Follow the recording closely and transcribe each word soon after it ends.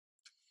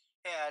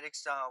Hey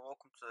Alex,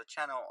 welcome to the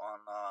channel.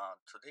 On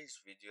today's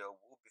video,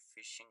 we'll be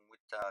fishing with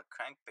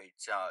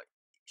crankbaits,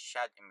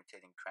 shad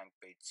imitating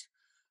crankbaits.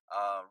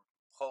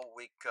 Whole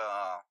week,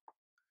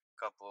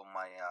 couple of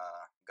my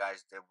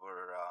guys they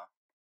were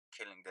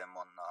killing them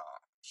on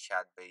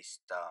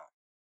shad-based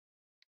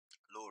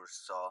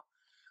lures.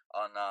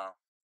 On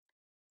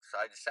so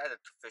I decided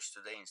to fish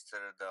today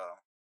instead of the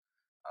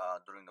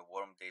during the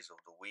warm days of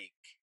the week.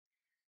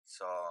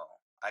 So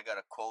I got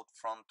a cold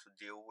front to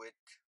deal with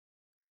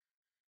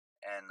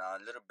and a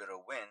little bit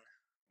of wind,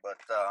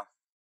 but I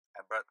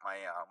brought my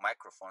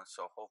microphone,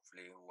 so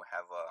hopefully we'll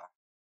have a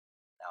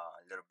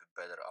little bit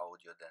better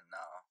audio than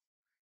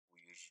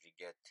we usually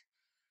get.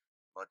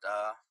 But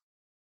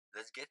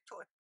let's get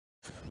to it.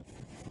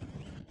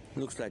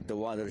 Looks like the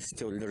water is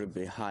still a little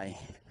bit high,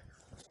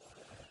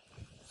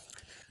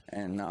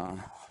 and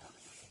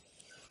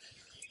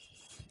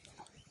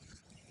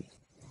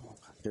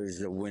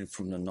there's a wind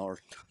from the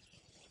north.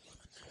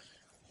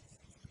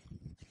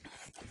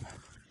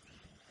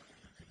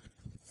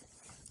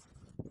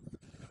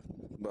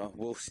 But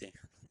we'll see.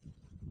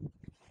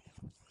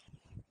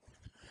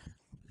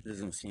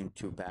 Doesn't seem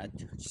too bad,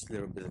 just a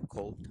little bit of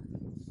cold.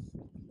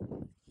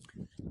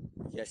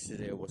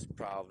 Yesterday was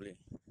probably,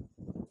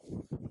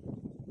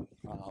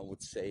 I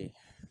would say,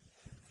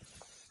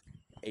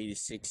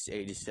 86,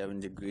 87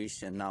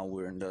 degrees, and now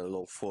we're in the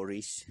low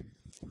 40s.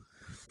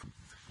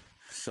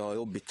 So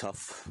it'll be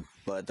tough,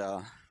 but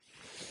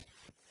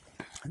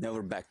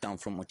never back down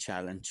from a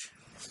challenge.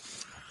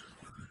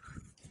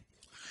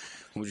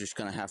 We're just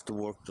gonna have to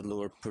work the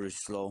lure pretty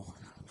slow.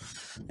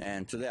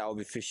 And today I'll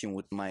be fishing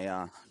with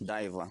my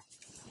diver.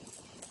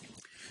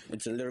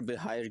 It's a little bit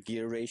higher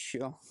gear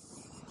ratio.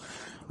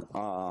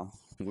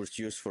 Was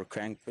used for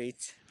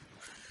crankbait,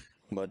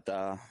 but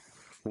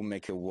we'll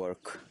make it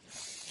work.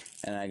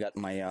 And I got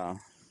my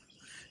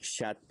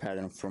shad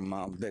pattern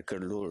from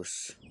Becker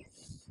Lures.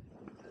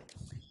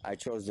 I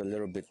chose a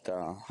little bit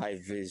high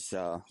vis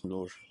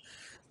lure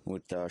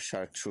with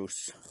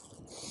chartreuse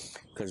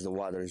because the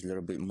water is a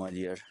little bit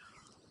muddier.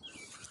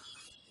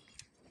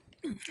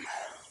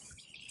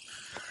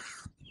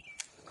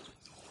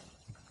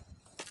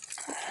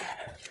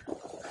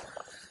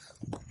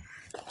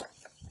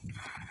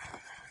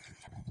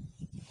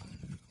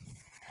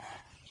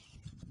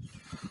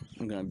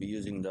 I'm gonna be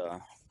using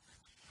the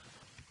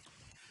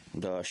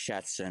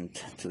shad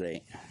scent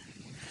today,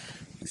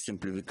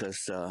 simply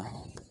because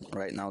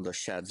right now the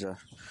shads are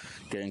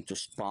getting to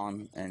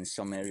spawn, and in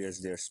some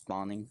areas they're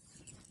spawning.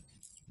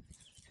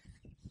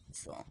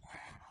 So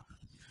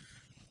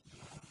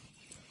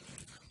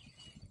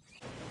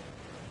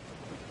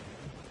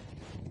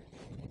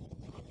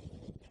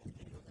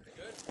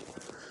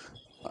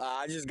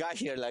I just got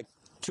here like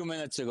 2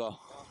 minutes ago.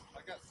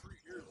 I got 3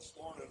 here this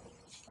morning.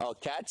 Oh,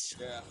 cats?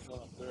 Yeah, one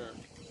up there.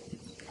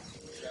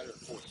 Got it at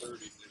 4:30. They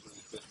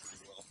really fit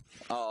pretty well.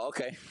 Oh,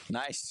 okay.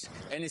 Nice.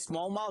 Any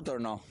smallmouth or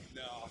no?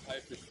 No, I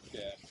fish for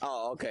cat.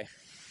 Oh, okay.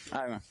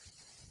 All right, man.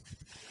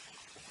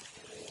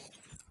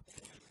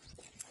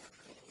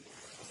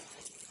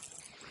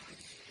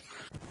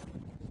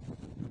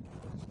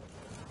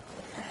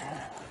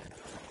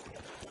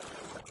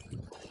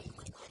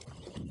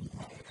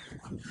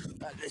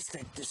 Let's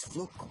take this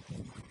fluke.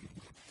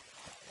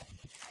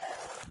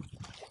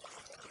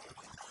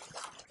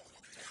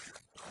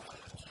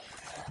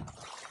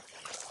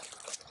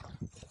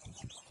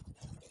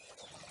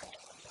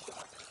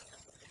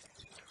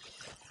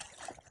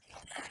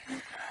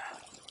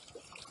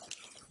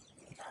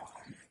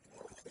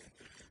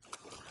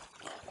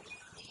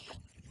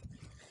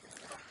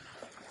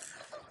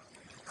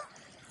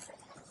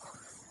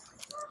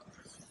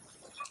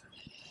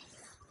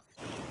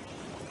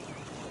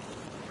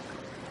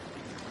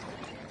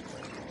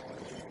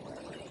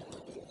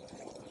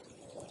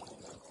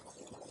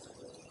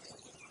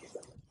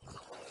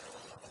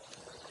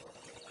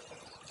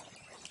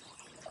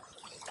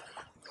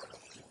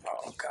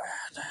 Oh,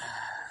 God.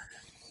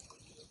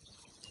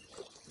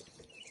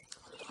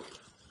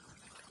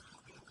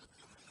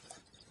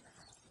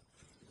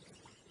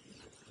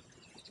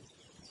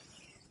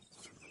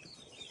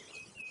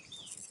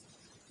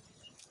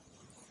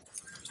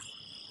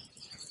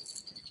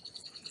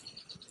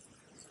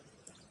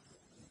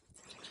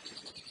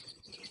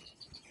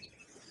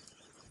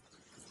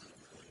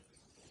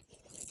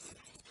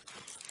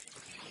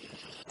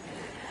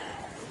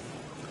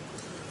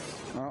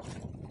 Oh,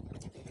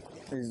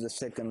 this is the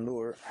second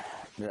lure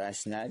that I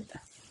snagged.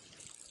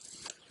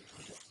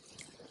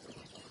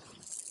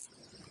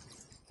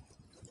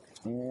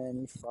 And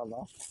he fell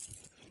off.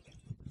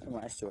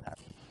 I still have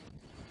it.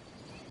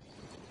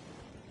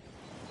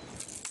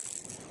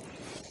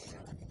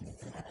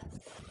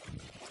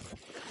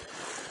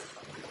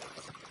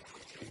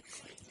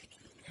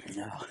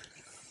 Yeah.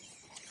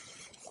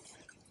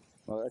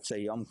 Well, that's a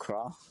yum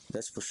craw,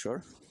 that's for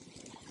sure.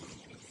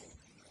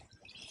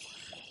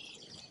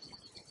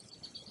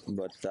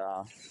 But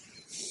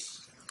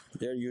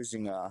they're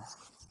using a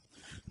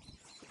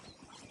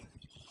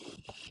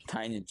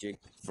tiny jig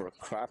for a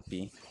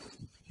crappie.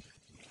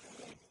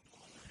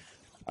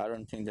 I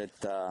don't think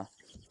that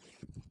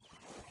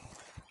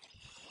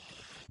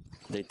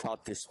they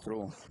thought this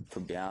through, to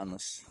be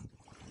honest.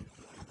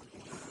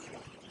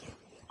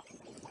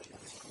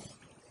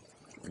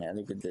 Yeah,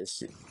 look at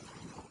this.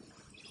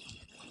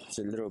 It's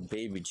a little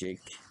baby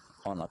jig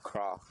on a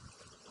craw.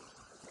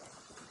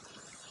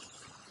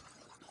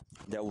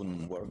 That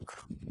wouldn't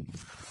work.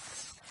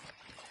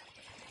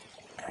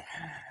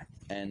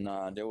 And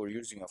they were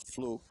using a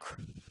fluke.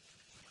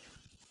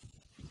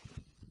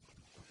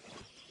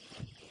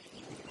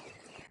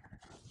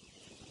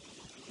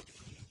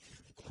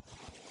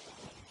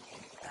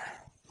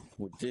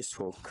 With this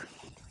hook,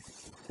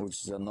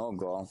 which is a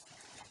no-go.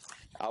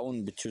 I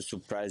wouldn't be too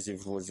surprised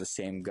if it was the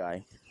same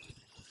guy.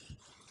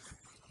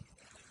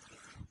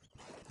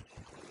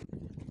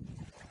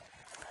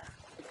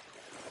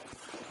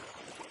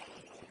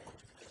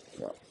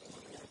 Yeah.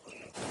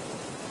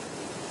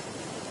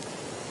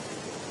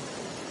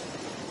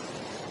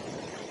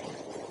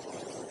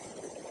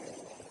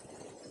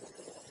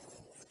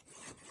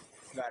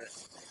 Got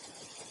it.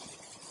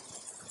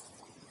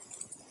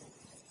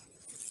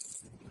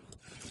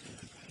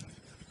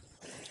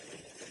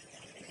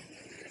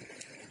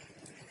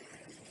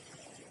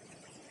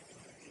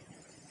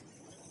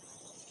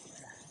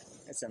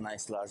 It's a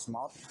nice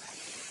largemouth.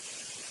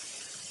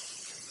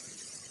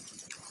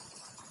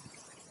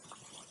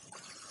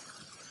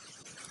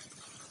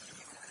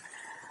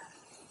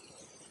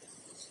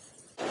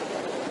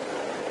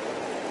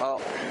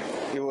 Well,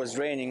 it was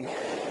raining,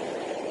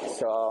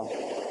 so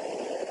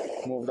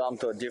moved on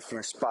to a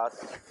different spot.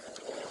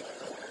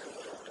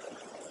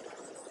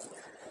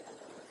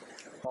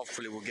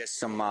 Hopefully we'll get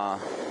some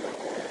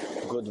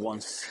good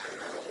ones.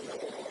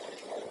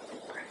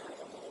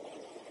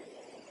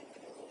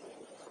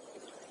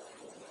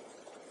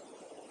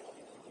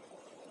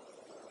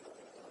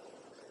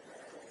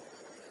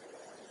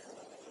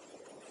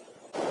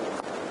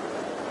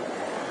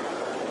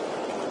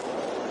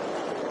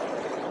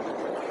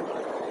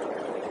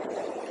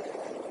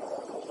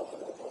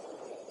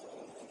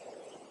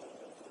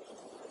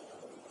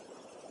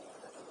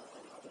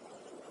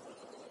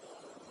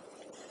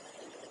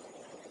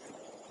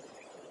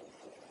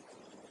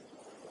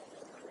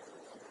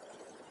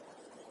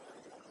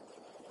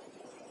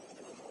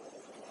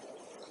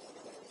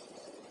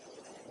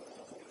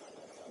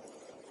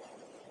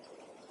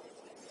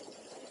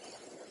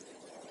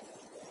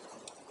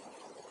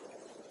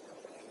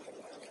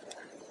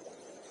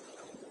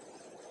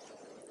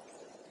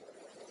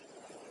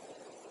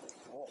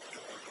 Oh,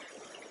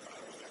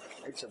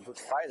 it's a good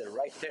fighter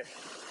right there.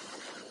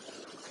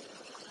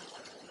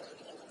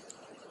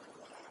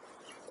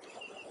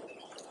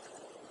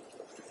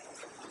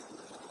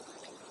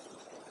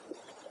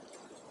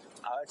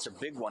 Oh, it's a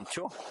big one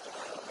too.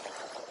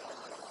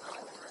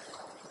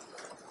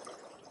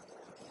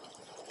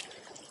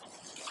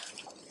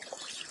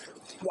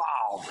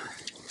 Wow.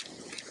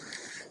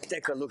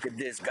 Take a look at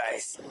this,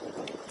 guys.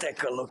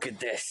 Take a look at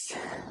this.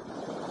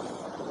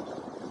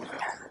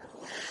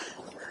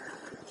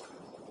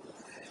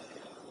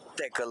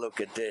 Take a look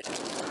at this.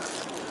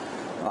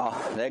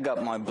 Oh, they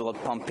got my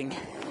blood pumping.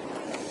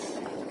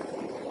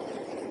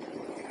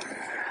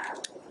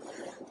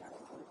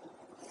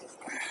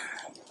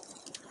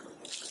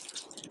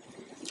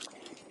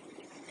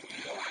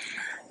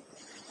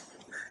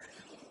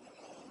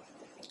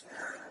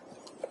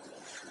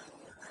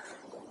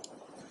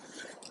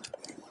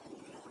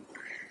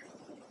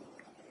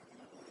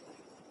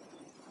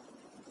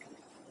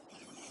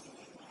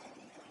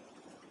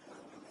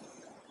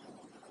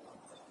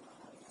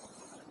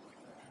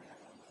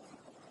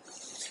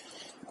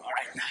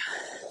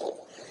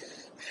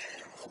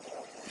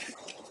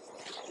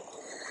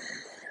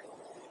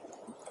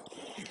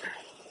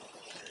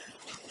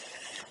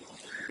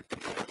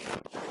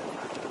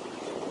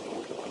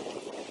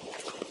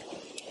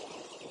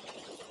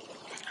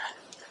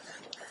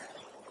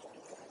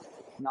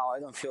 Now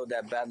I don't feel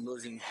that bad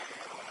losing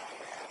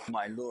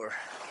my lure.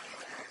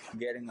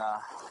 Getting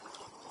a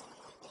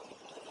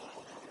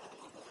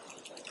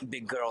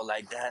big girl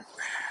like that.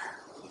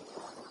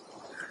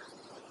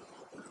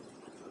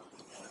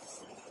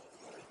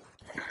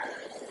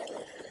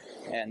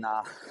 And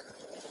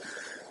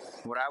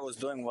what I was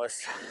doing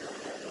was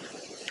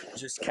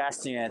just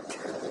casting it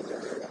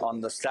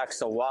on the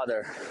stacks of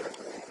water.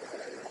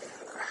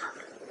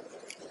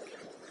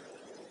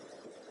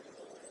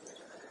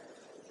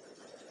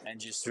 And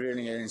just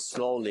reeling it in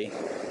slowly.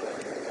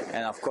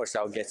 And of course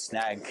I'll get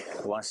snagged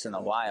once in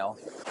a while.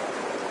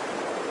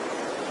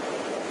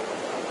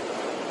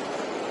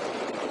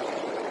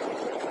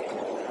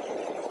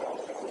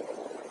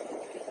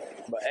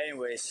 But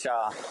anyways,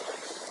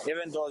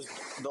 even those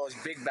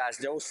big bass,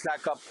 they'll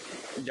stack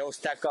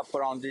up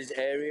around these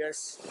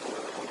areas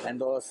and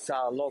those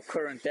low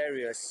current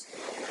areas.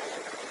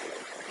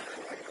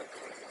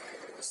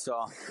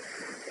 So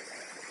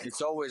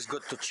it's always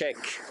good to check.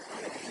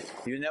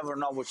 You never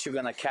know what you're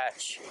gonna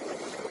catch.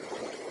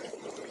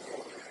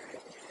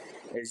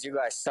 As you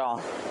guys saw,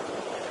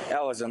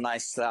 that was a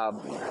nice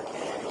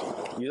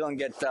You don't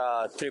get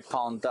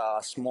 3-pound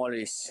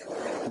smallies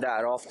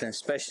that often,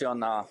 especially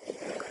on a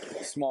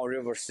small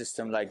river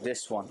system like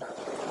this one.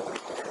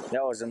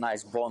 That was a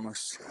nice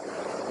bonus.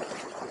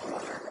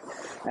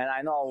 And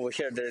I know over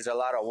here there's a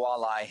lot of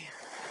walleye,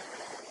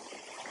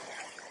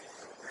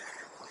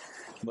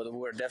 but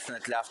we're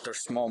definitely after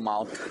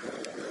smallmouth.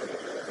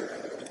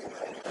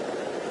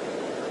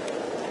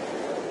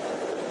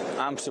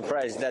 I'm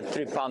surprised that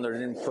 3-pounder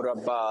didn't put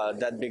up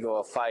that big of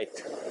a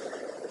fight.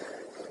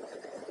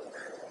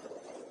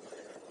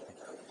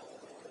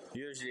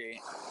 Usually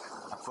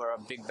for a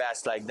big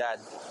bass like that,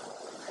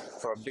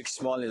 for a big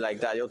smallie like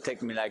that, it'll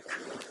take me like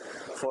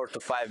 4 to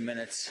 5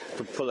 minutes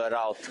to pull it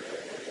out.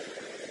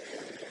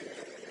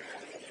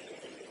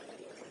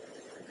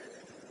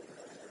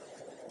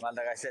 But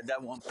like I said,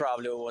 that one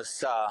probably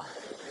was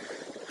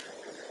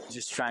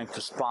just trying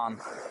to spawn.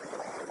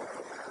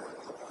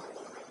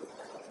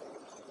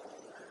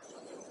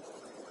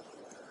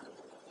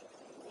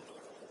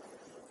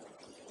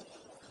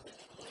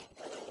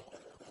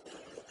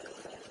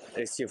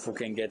 Let's see if we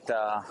can get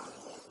a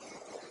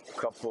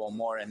couple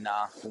more and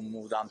we'll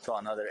move on to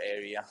another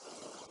area.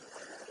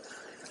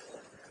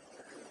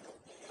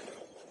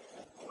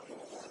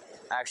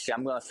 Actually,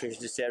 I'm gonna fish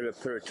this area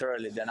pretty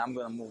thoroughly, then I'm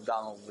gonna move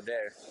down over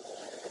there.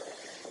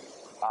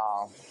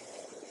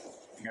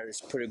 There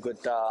is pretty good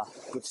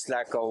good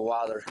slack of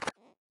water.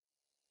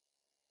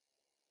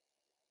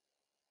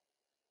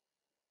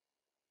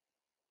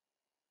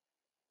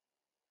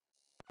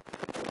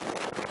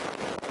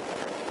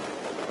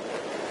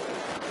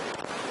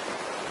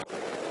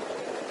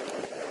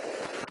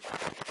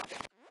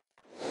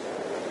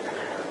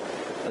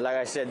 Like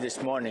I said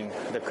this morning,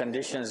 the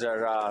conditions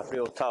are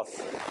real tough.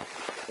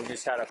 We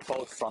just had a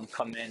cold front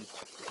come in,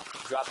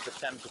 drop the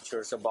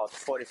temperatures about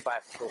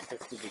 45 to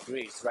 50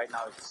 degrees. Right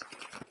now it's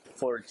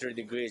 43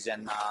 degrees,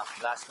 and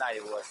last night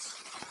it was,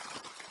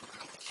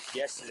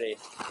 yesterday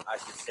I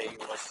should say, it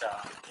was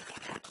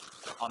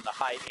on the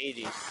high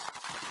 80s.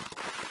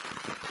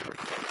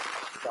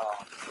 So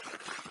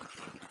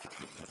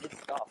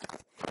it's tough.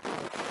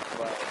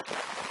 But,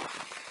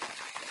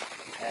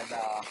 and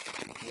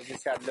we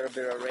just had a little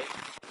bit of rain.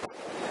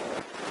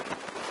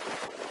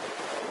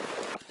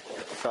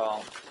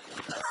 So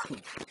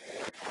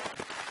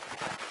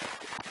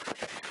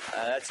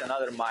that's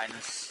another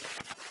minus.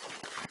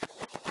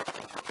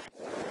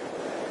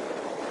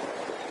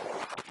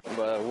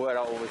 But we're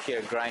over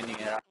here grinding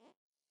it out.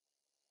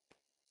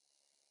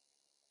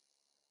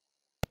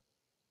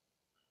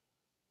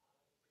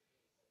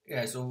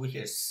 Yeah, so over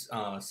here,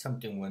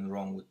 something went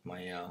wrong with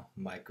my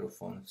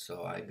microphone,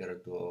 so I gotta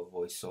do a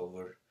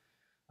voiceover.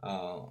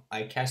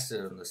 I cast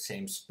it on the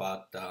same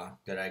spot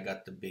that I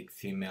got the big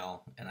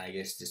female, and I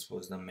guess this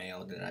was the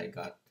male that I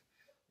got,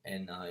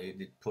 and it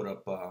did put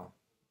up a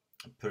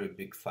pretty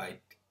big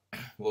fight.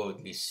 Well,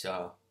 at least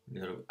I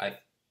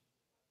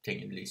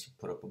think at least it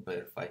put up a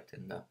better fight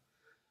than the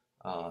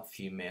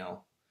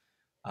female.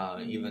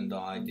 Even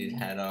though I did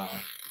had a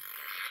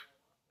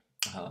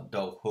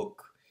the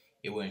hook,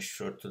 it went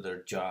short to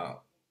their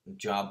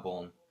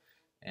jawbone,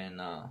 and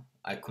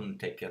I couldn't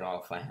take it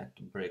off. I had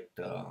to break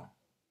the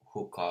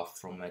hook off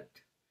from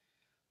it.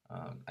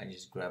 I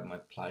just grabbed my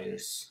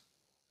pliers,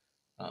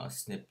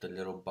 snipped the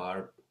little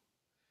barb,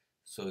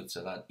 so it's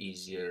a lot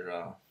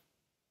easier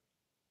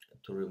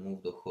to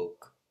remove the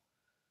hook.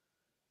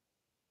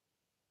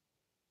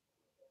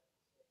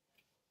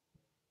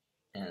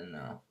 And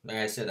like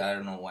I said, I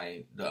don't know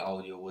why the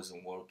audio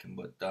wasn't working,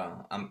 but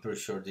I'm pretty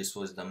sure this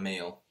was the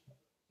male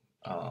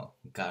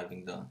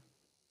guarding the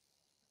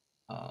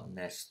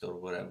nest or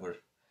whatever.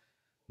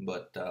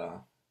 But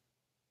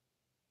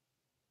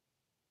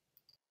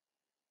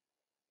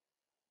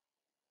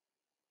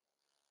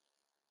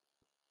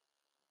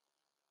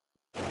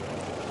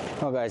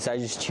Oh guys, I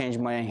just changed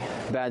my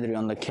battery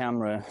on the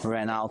camera,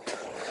 ran out.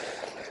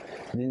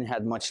 Didn't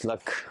have much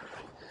luck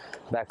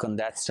back on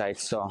that side,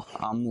 so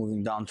I'm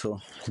moving down to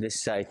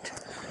this side,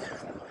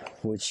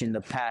 which in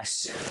the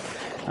past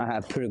I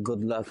had pretty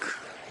good luck.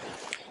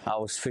 I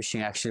was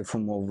fishing actually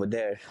from over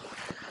there,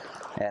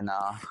 and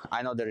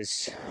I know there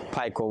is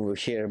pike over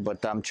here,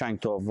 but I'm trying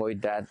to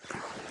avoid that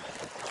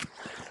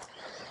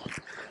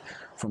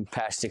from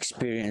past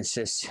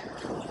experiences.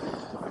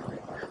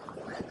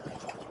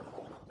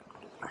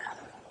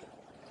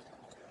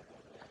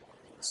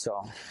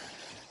 So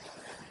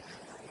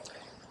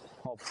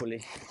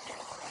hopefully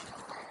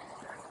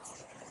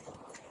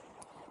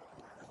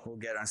we'll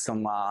get on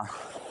some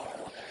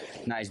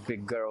nice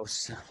big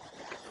girls.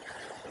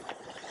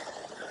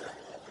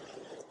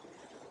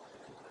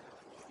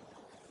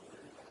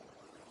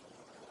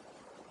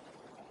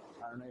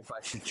 I don't know if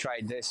I should try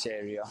this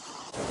area.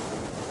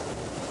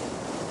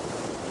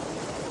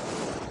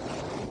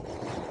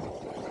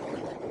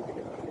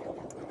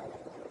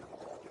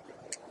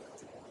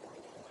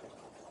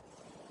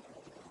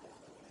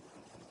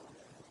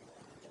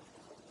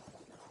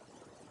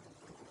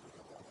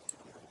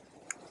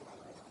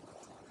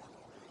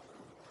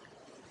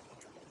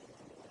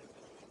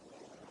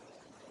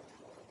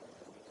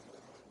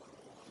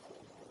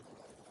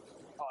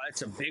 Oh,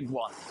 that's a big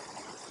one.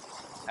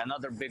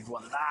 Another big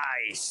one.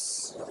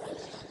 Nice.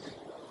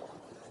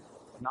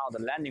 Now the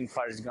landing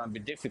part is gonna be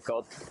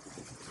difficult.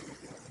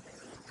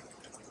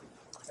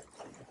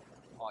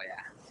 Oh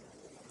yeah.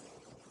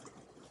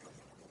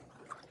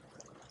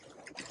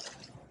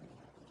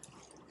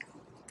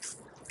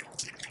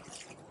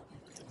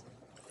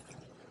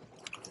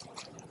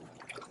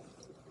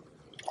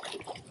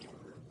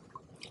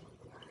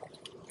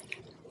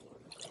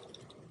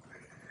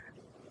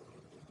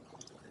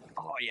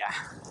 Oh yeah.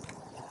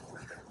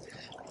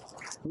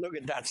 Look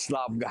at that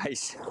slop,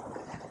 guys.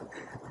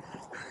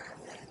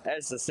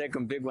 That's the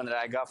second big one that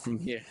I got from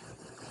here.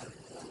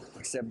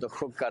 Except the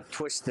hook got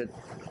twisted.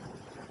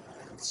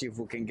 Let's see if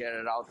we can get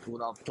it out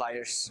without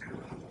pliers.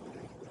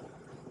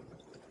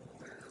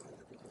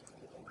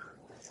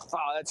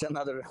 Oh, that's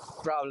another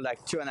probably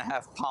like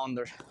 2.5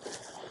 pounder.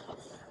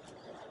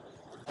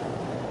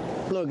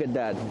 Look at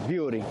that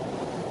beauty.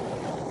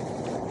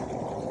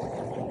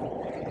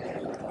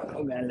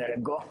 We're gonna let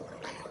it go.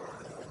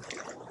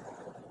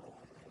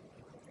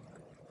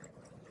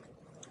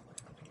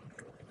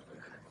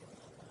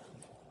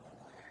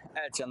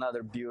 That's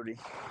another beauty.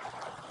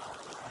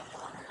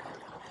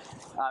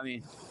 I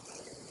mean,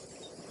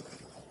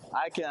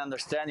 I can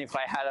understand if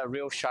I had a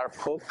real sharp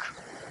hook.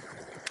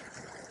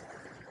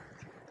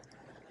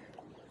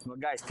 But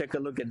guys, take a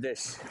look at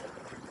this.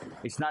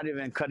 It's not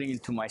even cutting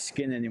into my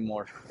skin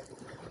anymore.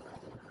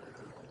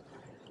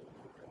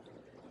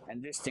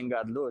 And this thing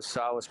got loose,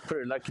 so I was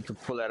pretty lucky to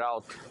pull it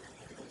out.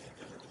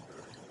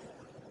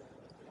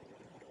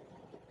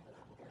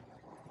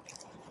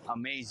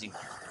 Amazing.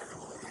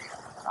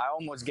 I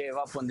almost gave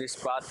up on this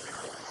spot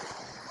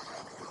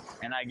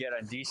and I get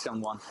a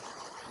decent one.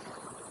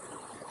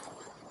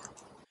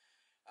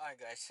 Alright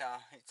guys,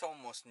 it's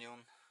almost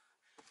noon.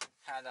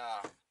 Had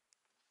a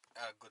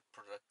good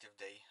productive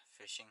day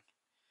fishing.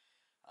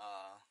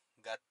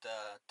 Got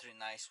 3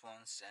 nice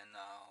ones and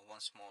one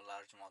small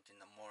largemouth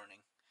in the morning.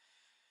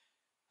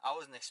 I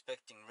wasn't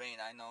expecting rain.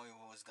 I know it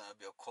was gonna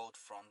be a cold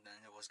front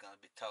and it was gonna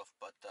be tough,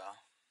 but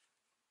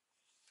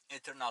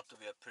it turned out to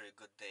be a pretty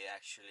good day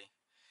actually.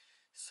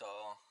 So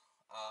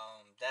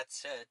that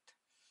said,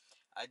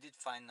 I did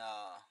find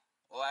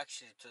well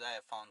actually today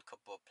I found a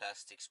couple of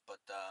plastics, but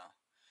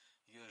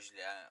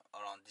usually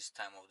around this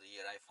time of the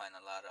year I find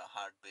a lot of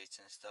hard baits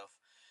and stuff.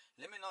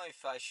 Let me know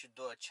if I should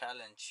do a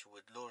challenge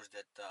with lures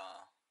that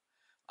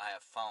I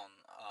have found.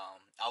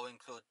 I will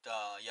include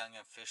young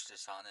and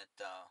fishless on it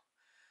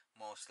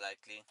most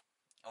likely.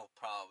 Oh,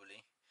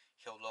 probably.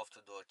 He'll love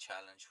to do a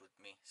challenge with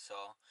me.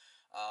 So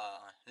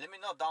let me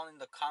know down in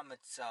the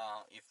comments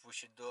if we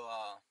should do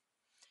a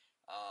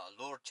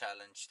lure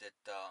challenge that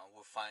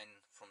we find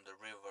from the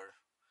river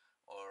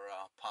or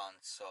pond.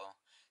 So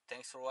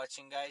thanks for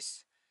watching,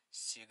 guys.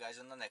 See you guys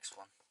on the next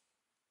one.